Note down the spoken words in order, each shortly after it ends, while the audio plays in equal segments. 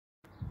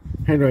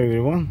Hello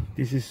everyone,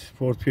 this is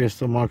Ford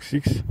Fiesta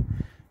Mk6.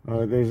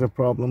 There is a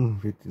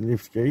problem with the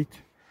lift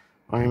gate.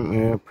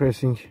 I'm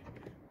pressing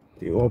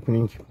the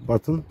opening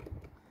button,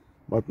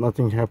 but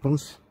nothing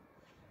happens.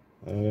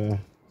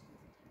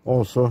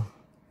 Also,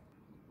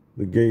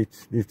 the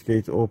lift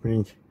gate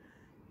opening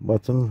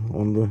button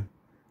on the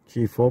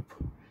key fob,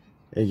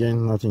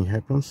 again nothing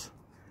happens.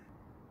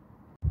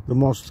 The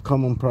most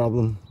common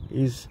problem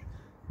is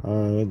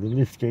the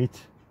lift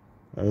gate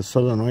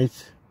solenoid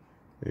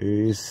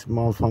is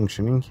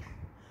malfunctioning.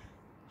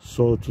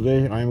 So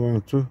today I'm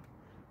going to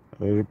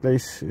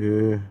replace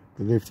the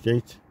lift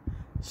gate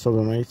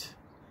solenoid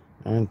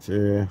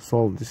and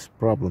solve this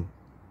problem.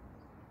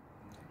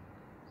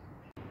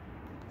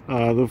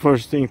 The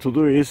first thing to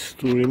do is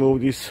to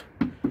remove this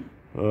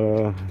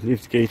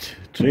lift gate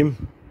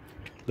trim.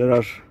 There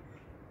are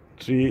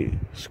 3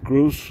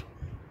 screws.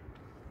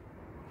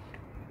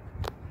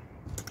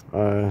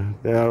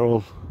 They are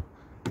all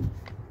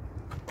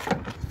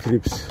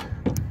Phillips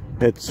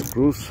head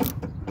screws.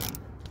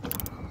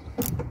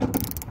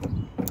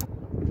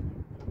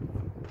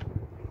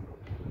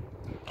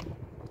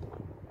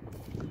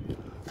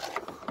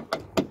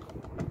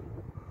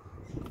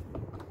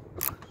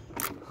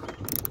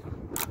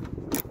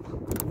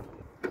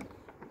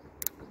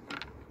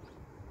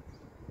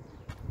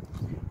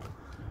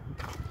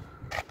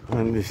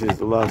 And this is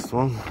the last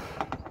one.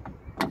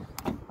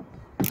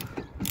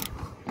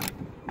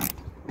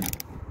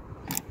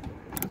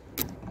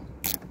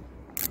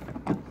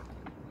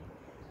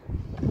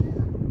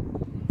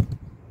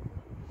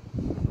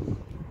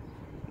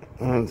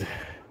 And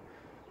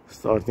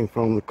starting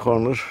from the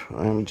corner,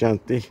 I am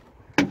gently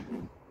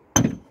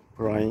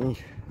prying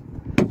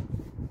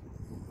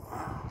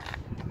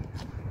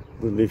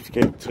the lift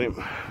gate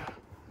trim.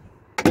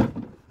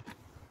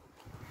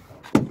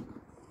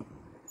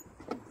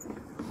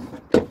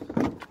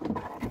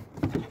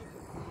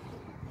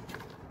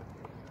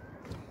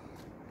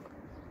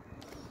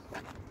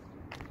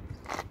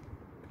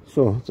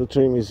 So the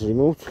trim is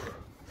removed.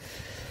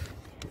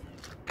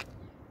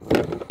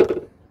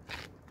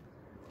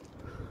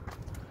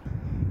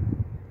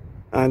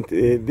 And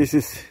this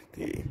is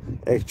the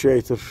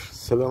actuator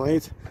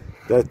solenoid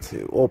that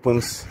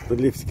opens the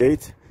lift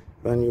gate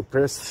when you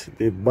press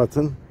the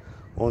button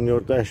on your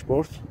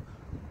dashboard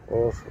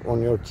or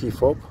on your key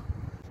fob.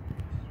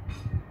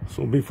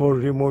 So before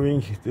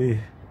removing the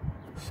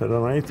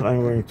solenoid,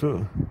 I'm going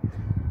to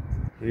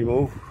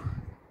remove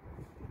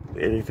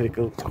the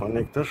electrical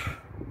connector.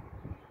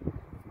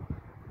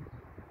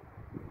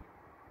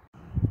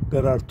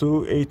 There are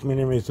 2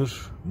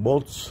 8mm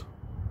bolts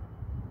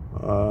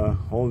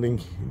holding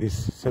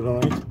this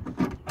solenoid,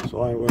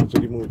 so I'm going to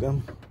remove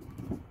them.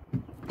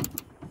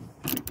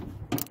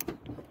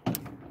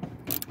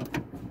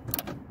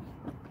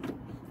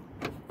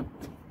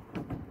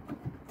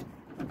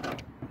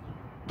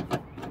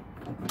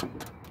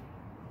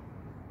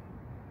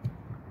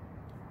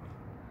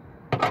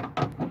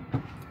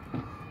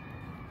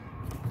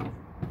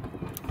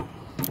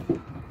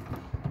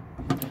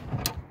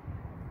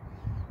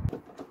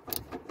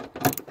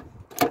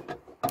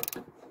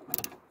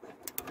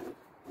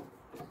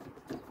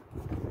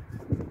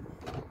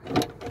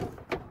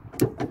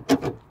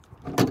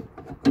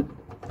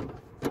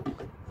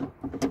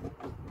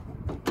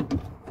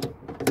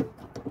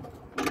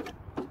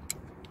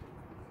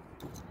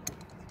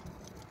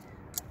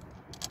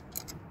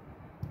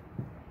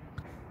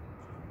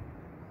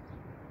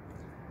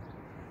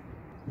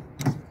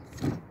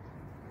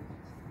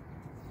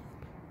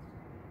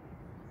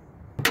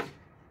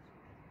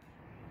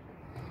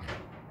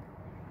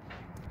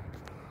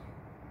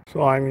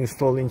 So I'm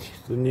installing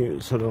the new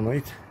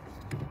solenoid.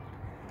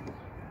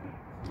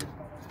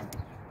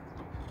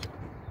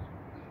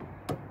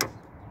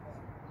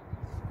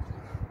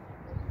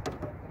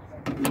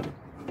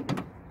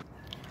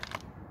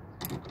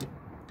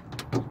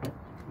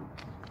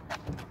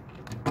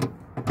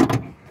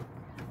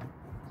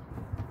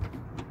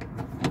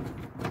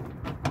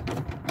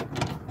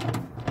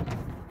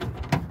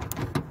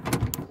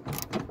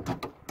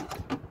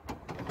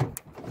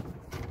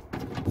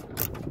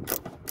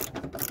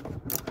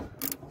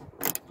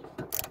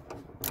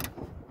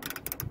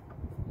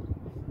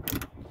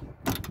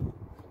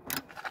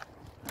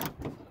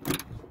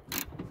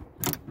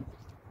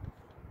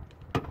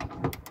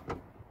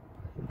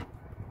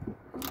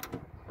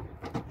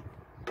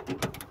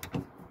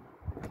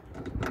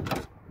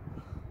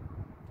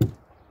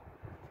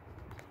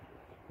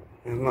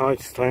 And now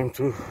it's time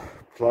to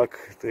plug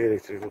the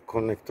electrical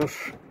connector.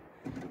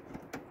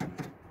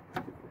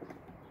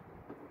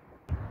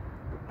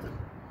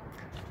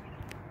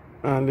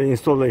 And the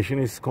installation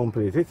is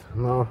completed.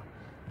 Now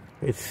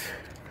it's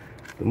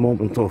the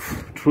moment of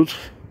truth.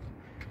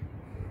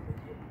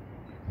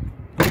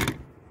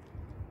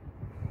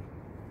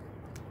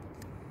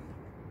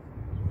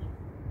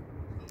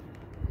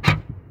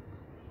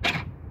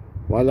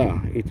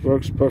 Voila, it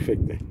works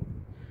perfectly.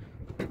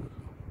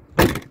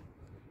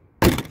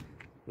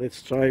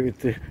 Let's try with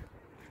the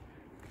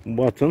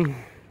button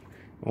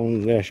on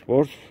the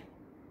dashboard.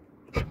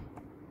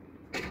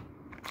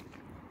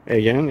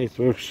 again, it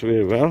works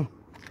very well.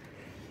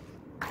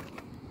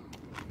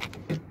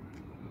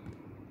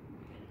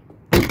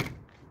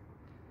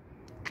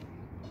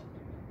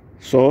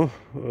 So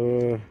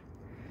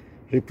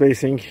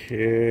replacing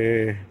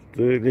the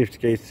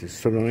liftgate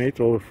solenoid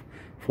of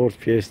Ford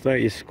Fiesta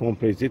is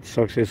completed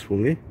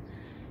successfully.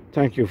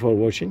 Thank you for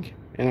watching,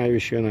 and I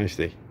wish you a nice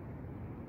day.